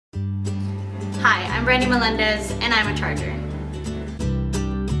Hi, I'm Brandi Melendez, and I'm a Charger.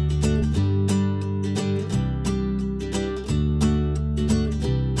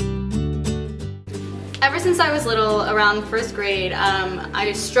 Ever since I was little, around first grade,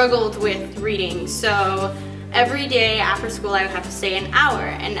 I struggled with reading. So every day after school I would have to stay an hour,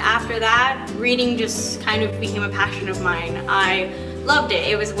 and after that, reading just kind of became a passion of mine. I loved it.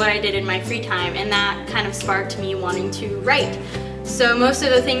 It was what I did in my free time, and that kind of sparked me wanting to write. So most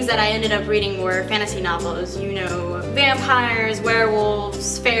of the things that I ended up reading were fantasy novels, you know, vampires,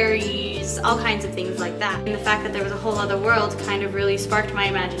 werewolves, fairies, all kinds of things like that. And the fact that there was a whole other world kind of really sparked my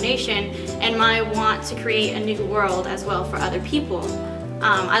imagination and my want to create a new world as well for other people.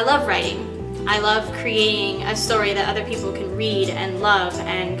 I love writing. I love creating a story that other people can read and love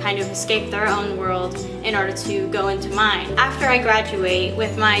and kind of escape their own world in order to go into mine. After I graduate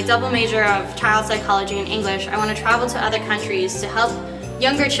with my double major of child psychology and English, I want to travel to other countries to help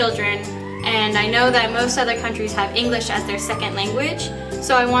younger children, and I know that most other countries have English as their second language,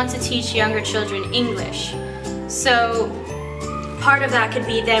 so I want to teach younger children English. So part of that could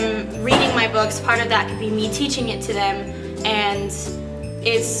be them reading my books, part of that could be me teaching it to them, and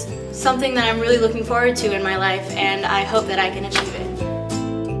it's something that I'm really looking forward to in my life, and I hope that I can achieve it.